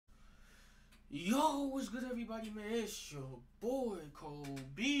Yo, what's good, everybody, man? It's your boy Kobe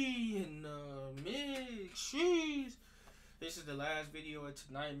in the mix. Jeez. This is the last video of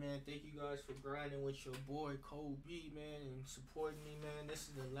tonight, man. Thank you guys for grinding with your boy Kobe, man, and supporting me, man. This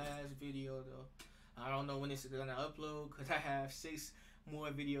is the last video, though. I don't know when this is gonna upload because I have 6 more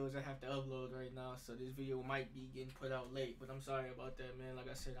videos I have to upload right now, so this video might be getting put out late. But I'm sorry about that, man. Like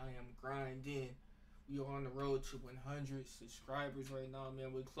I said, I am grinding. We are on the road to 100 subscribers right now,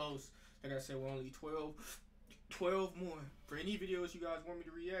 man. We're close. Like I said, we're only 12 more. For any videos you guys want me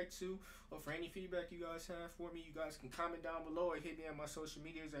to react to, or for any feedback you guys have for me, you guys can comment down below or hit me on my social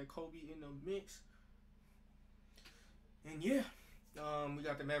medias at Kobe in the mix. And yeah, we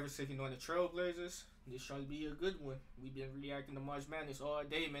got the Mavericks taking on the Trailblazers. This should be a good one. We've been reacting to March Madness all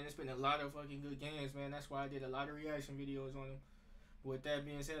day, man. It's been a lot of fucking good games, man. That's why I did a lot of reaction videos on them. But with that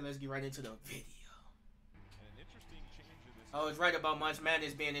being said, let's get right into the video. I was right about March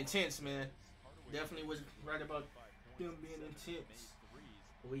Madness being intense, man. Definitely was right about them being intense.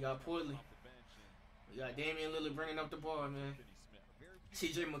 But we got Portland. We got Damian Lillard bringing up the ball, man.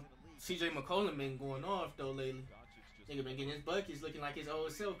 CJ McCollum been going off, though, lately. Nigga been getting his buckets, looking like his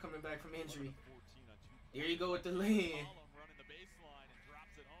old self coming back from injury. There you go with the lay-in.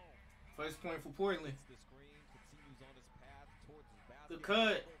 First point for Portland. The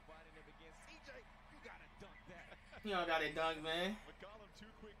cut. You don't got it dunk, man.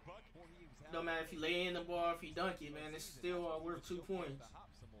 No matter if you lay in the ball, if you dunk it, man, it's still worth 2 points.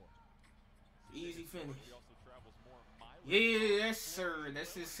 Easy finish. Yeah, yes, sir.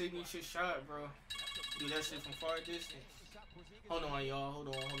 That's his signature shot, bro. Do that shit from far distance. Hold on, y'all. Hold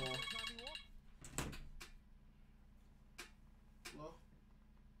on. Hello?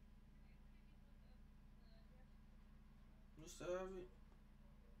 You still have it?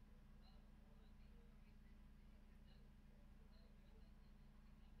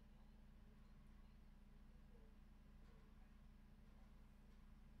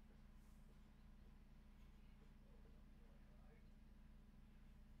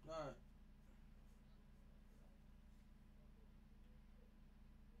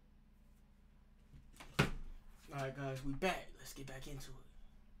 Alright, guys, we back. Let's get back into it.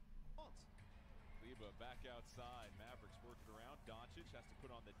 Leba back outside. Mavericks working around. Doncic has to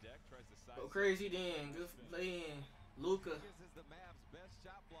put on the deck. Tries to side. Go crazy then. Good play in. Luka. This is the Mavs' best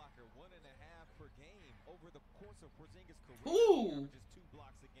shot blocker, 1.5 per game over the course of Porzingis' career. Ooh. Just 2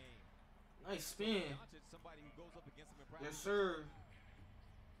 blocks a game. Nice spin. Doncic, somebody who goes up against him in practice. Yes, sir.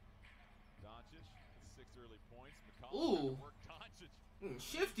 Doncic, 6 early points. McCollum work Doncic.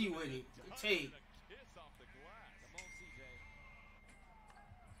 Shifty with it. Good take. Kiss off the glass. Come on, CJ.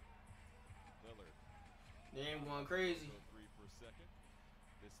 Lillard. Damn, going crazy. 3 for a second.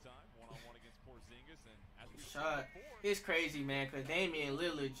 This time, one-on-one against Porzingis, and as we shot. It's crazy, man, because Damian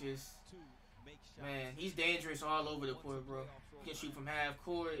Lillard just, man, he's dangerous all over the court, bro. He can shoot from half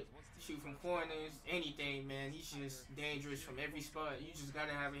court, shoot from corners, anything, man. He's just dangerous from every spot. You just got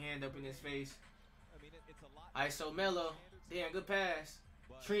to have a hand up in his face. ISO Melo. Damn, good pass.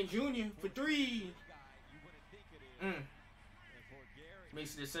 Trent Jr. for 3.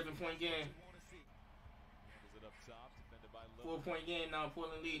 Makes it a 7-point game. 4-point game now.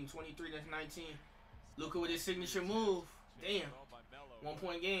 Portland leading 23-19. Luka with his signature move. Damn.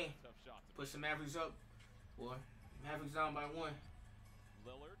 1-point game. Push the Mavericks up. Boy, Mavericks down by 1.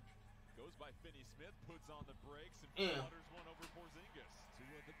 Lillard goes by Finney-Smith, puts on the brakes, and flutters one over Porzingis. 2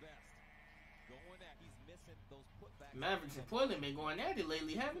 of the best. Going at, he's missing those putbacks. Mavericks and Portland been going at it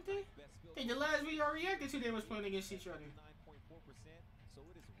lately, haven't they? I think the last video I reacted to, they was playing against each other. 9.4%, so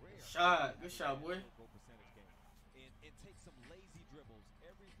it is rare. Shot. Good shot, boy. And take some lazy dribbles.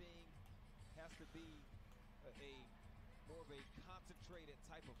 Everything has to be more of a concentrated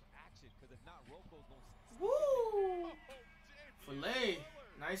type of action, because if not, Roko's going to... Woo! Filet.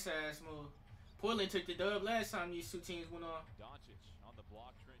 Nice ass move. Portland took the dub last time these 2 teams went on. Doncic on the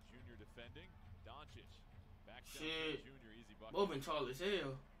block. Trent Jr. defending. Doncic back down. Shit. Jr. Easy bucket. Both been tall as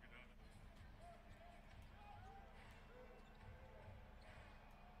hell.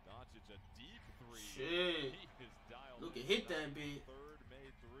 Doncic a deep 3. Shit. He is dialed. Luka hit that bit. Third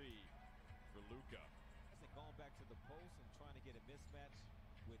made 3 for Luka. Going back to the post and trying to get a mismatch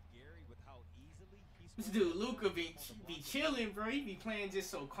with Gary, with how easily he's... This dude Luka be chilling, bro. He be playing just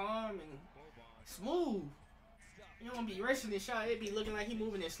so calm and smooth. You don't be rushing the shot. It be looking like he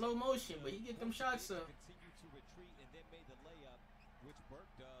moving in slow motion, but he get them shots up. Continued to retreat and then made the layup, which Burke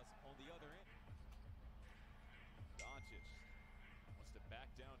does on the other end. Doncic wants to back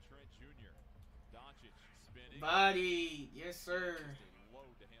down Trent Jr. Doncic spinning. Body, yes sir.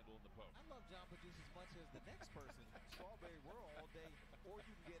 Load to handle in the post. I love John Produce as much as the next person. Strawberry World all day, or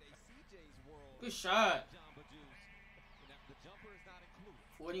you can get a CJ's World Good shot. Jamba Juice. The jumper is not included.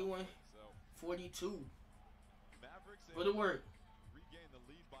 41, So 42. Mavericks For the work. regain the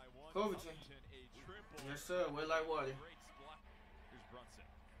lead by one. Covington. A triple. Yes, sir. Wet like water. Great spot. Here's Brunson.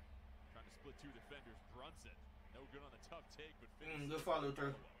 Trying to split two defenders. Brunson. No good on the tough take, but Good follow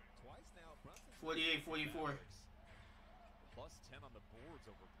through. Twice now, Brunson. 48, 44. Plus 10 on the boards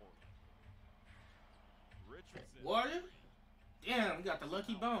over Portland. Richardson. Water? Damn, we got the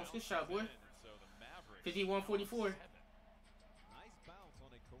lucky bounce. Good shot, boy. So the Mavericks 51, 44. Nice bounce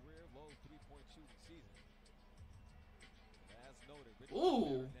on a career low 3-point shooting season. As noted,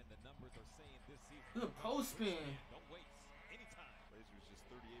 Ooh. and the numbers are saying this season. Good post spin. Don't waste anytime. Blazers just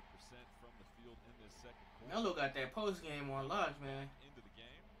 38% from the field in this second quarter. Melo got that post game on lock, man. Into the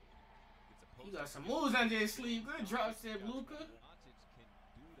game. Gets a He post got some moves under his sleeve. Good drop step, Luka. Doncic can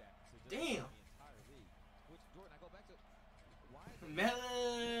do that. So just Damn. the entire league. Which, Jordan, I go back to why is it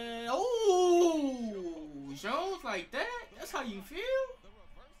Melo. Ooh. Jones like that? That's how you feel? the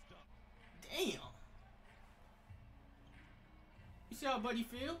reverse dunk? Damn. You see how buddy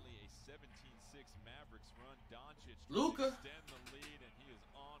feel? Only a 17-6 Mavericks run. Doncic Luka. extend the lead, and he is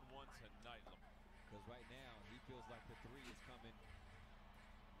on one tonight. Because right now he feels like the three is coming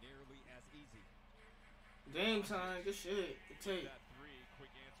nearly as easy. Game time. Good shit. Good take. That three,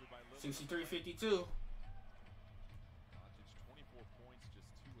 quick answer by Lillard. 63-52. Doncic 24 points, just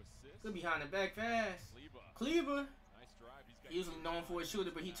 2 assists. Good behind the back pass. Kleber, Cleaver. nice drive. He's got Usually known for a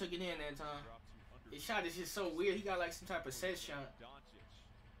shooter, but he took it in that time. drop to under. His shot is just so weird. He got like some type of set shot. Doncic.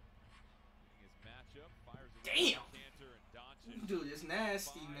 Getting his matchup, fires it Damn. to Cantor and Doncic. Dude, it's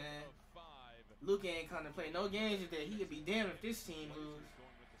nasty, 5 man. of 5. Luka ain't kind of play no games today. He could be damned if this team lose.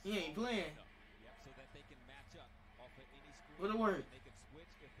 Going with the He ain't small playing. lineup. Yep, so that they can match up off of any screen. What a work. They can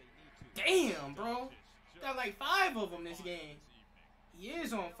switch if they need to. Damn, bro. Doncic Got like 5 of them this game. He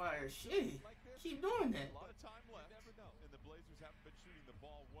is on fire. Shit. Keep doing that. A lot of time left. You never know. And the Blazers haven't been shooting the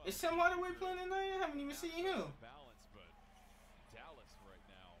ball well. Is Tim Hardaway playing tonight? I haven't even seen him. Balance, but Dallas right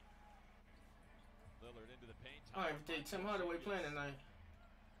now. Lillard into the paint. I don't even think Tim Hardaway playing tonight.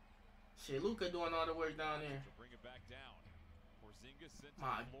 Shit, Luka doing all the work down there. To bring it back down. Porzingis sent to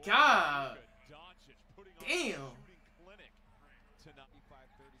My the floor. God. Luka Doncic putting on Damn. a shooting clinic tonight.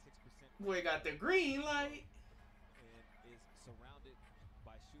 35-36%. Boy got the green light. And is surrounded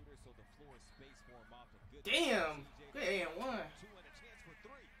by shooters, so the floor is spaced for him often. Good. Damn. CJ Good and one. 2 and a chance for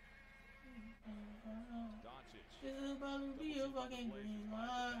 3. Doncic. It's about to be a fucking green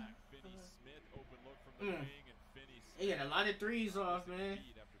light. Finney Smith open look from the wing, and Finney Smith They getting a lot of threes off, man.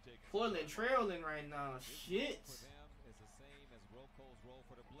 lead after taking Portland trailing right now. Shit. For them is the same as Roko's role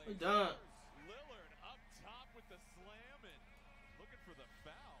for the We Blazers. done. Lillard up top with the slam and looking for the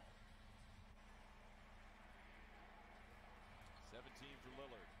foul. 17 for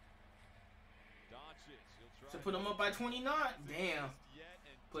Lillard. Doncic, he'll try So put him up by 29. Damn. yet,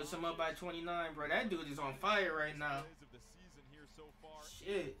 and Puts him up by 29, bro. That dude is on fire right now. plays of the season here so far.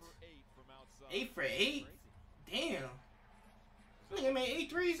 Shit. 8 for 8 from outside. 8 for 8? Damn. Nigga made 8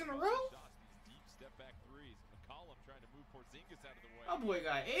 threes in a row? Shots, these deep step back threes. McCollum trying to move Porzingis out of the way. My boy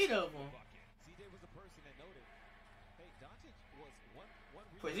got 8 of them. Bucket. CJ was the person that noted, hey, Doncic was one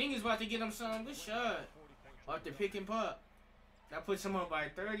Porzingis about to get him some. Good shot. Off the pick and pop. That puts him up by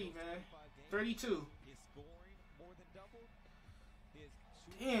 30, man. 32. His scoring more than doubled. His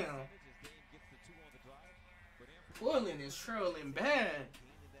Damn. shooting percentage, his game gets the 2 on the drive. But Portland is trailing bad.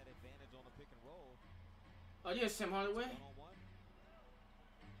 gaining that advantage on the pick and roll. Oh, there's Tim Hardaway. One-on-one.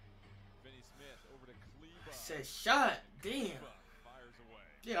 Finney Smith over to Kleber. Said shot. Damn. Kleber fires away.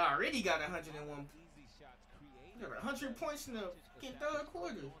 They already got 101. Easy shots created. Got 100 points in the fucking third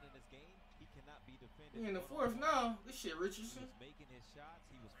quarter. On in this game, he cannot be defended. We in the fourth now. This shit Richardson. He was making his shots.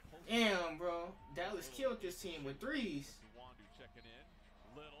 He was posting. Damn, bro. Dallas killed this team with threes. Wandu checking in.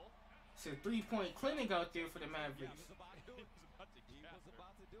 Little. It's a 3-point clinic out there for the He Mavericks. was about to do it. He was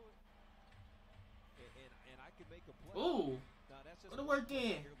about to do it. And I could make a play. Ooh. Now, that's just Go to work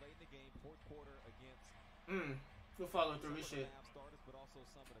then. Here late in the game, fourth quarter against Good follow through some this of the shit. Mavs starters, but also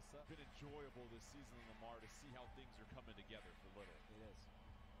some of the subs. Been enjoyable this season, Lamar, to see how things are coming together for Little. It is.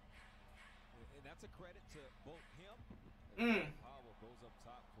 And that's a credit to both him Mm. and Powell goes up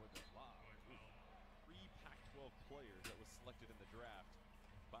top for the lob. 3 Pac-12 players that was selected in the draft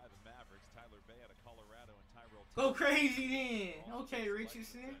by the Mavericks. Tyler Bay out of Colorado and Tyrell Go Taylor. crazy then. Also Okay, selected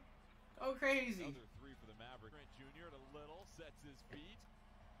Richardson. second. Go crazy. Another 3 for the Mavericks. Grant Jr. to Little, sets his feet.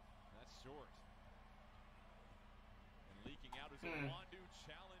 That's short. And leaking out is Wandu,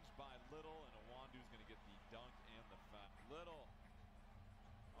 challenged by Little, and Wandu's going to get the dunk and the foul. Little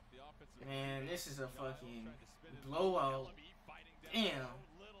off the offensive. Man, this is a Giles fucking tried to spin it. blowout. Ellaby fighting down Damn.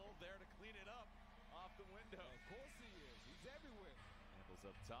 low. Little there to clean it up. Tackles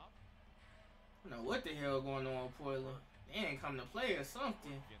up top. I don't know what the hell going on with Portland. They ain't come to play or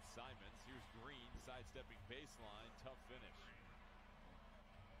something. Against Simons. Here's Green sidestepping baseline. Tough finish.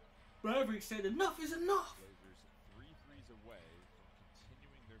 Mavericks said enough is enough. Blazers 3 threes away from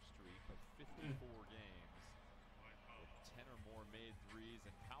continuing their streak of 54 games with 10 or more made threes,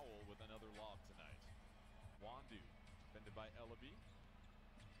 and Powell with another lob tonight. Wandu defended by Ellaby.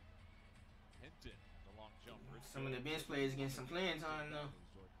 Hinton, the long jumper. Some of the bench players getting some playing time though.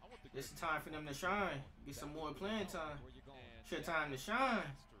 It's time for them to shine. Get some more playing time. It's your time to shine.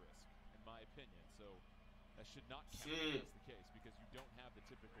 In my opinion, so that should not count Shit. as the case because you don't have the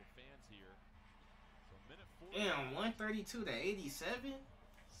typical fans here. So minute 4. Damn, 132 to 87.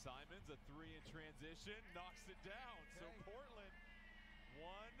 Simons, a 3 in transition, knocks it down. So Portland,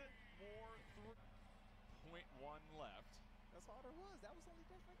 one more 0.1 left. That's all there was. That was the only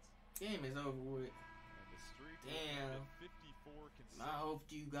difference. Game is over with. And the streak Damn. to 54 consecutive. I hope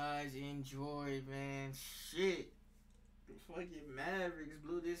you guys enjoy, man. Shit. The fucking Mavericks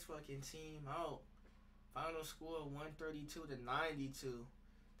blew this fucking team out. Final score 132 to 92.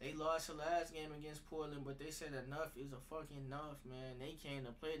 They lost the last game against Portland, but they said enough is a fucking enough, man. They came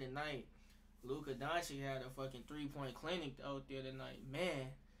to play tonight. Luka Doncic had a fucking 3-point clinic out there tonight. Man,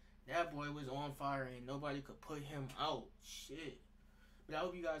 that boy was on fire and nobody could put him out. Shit. But I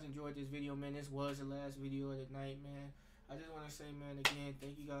hope you guys enjoyed this video, man. This was the last video of the night, man. I just want to say, man, again,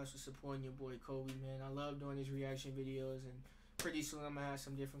 thank you guys for supporting your boy Kobe, man. I love doing these reaction videos, and pretty soon I'm going to have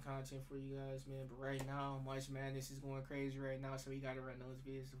some different content for you guys, man. But right now, March Madness is going crazy right now, so we got to run those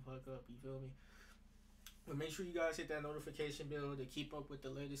videos the fuck up, you feel me? But make sure you guys hit that notification bell to keep up with the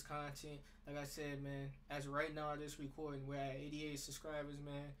latest content. Like I said, man, as of right now, this recording, we're at 88 subscribers,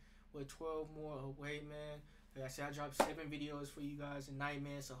 man. We're 12 more away, man. Like I said, I dropped 7 videos for you guys tonight,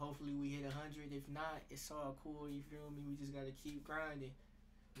 man. So hopefully we hit 100. If not, it's all cool. You feel me? We just got to keep grinding.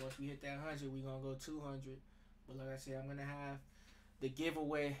 Once we hit that 100, we going to go 200. But like I said, I'm going to have the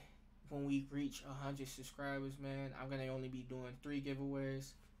giveaway when we reach 100 subscribers, man. I'm going to only be doing 3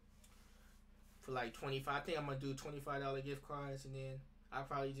 giveaways for like 25. I think I'm going to do $25 gift cards. And then I'll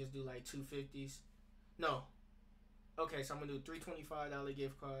probably just do like 2 50s. No. Okay, so I'm going to do 3 $25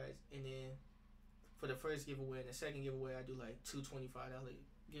 gift cards. And then for the first giveaway and the second giveaway, I do like 2 $25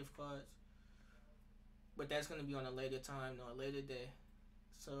 gift cards. But that's going to be on a later time, or a later day.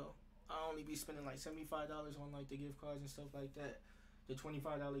 So I'll only be spending like $75 on like the gift cards and stuff like that. The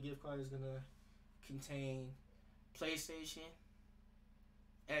 $25 gift card is going to contain PlayStation,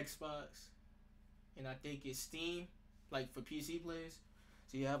 Xbox, and I think it's Steam, like for PC players.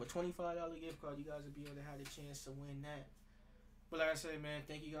 So you have a $25 gift card, you guys will be able to have the chance to win that. But like I said, man,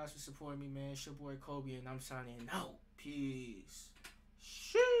 thank you guys for supporting me, man. It's your boy Kobe, and I'm signing out. Peace.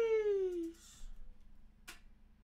 Shit.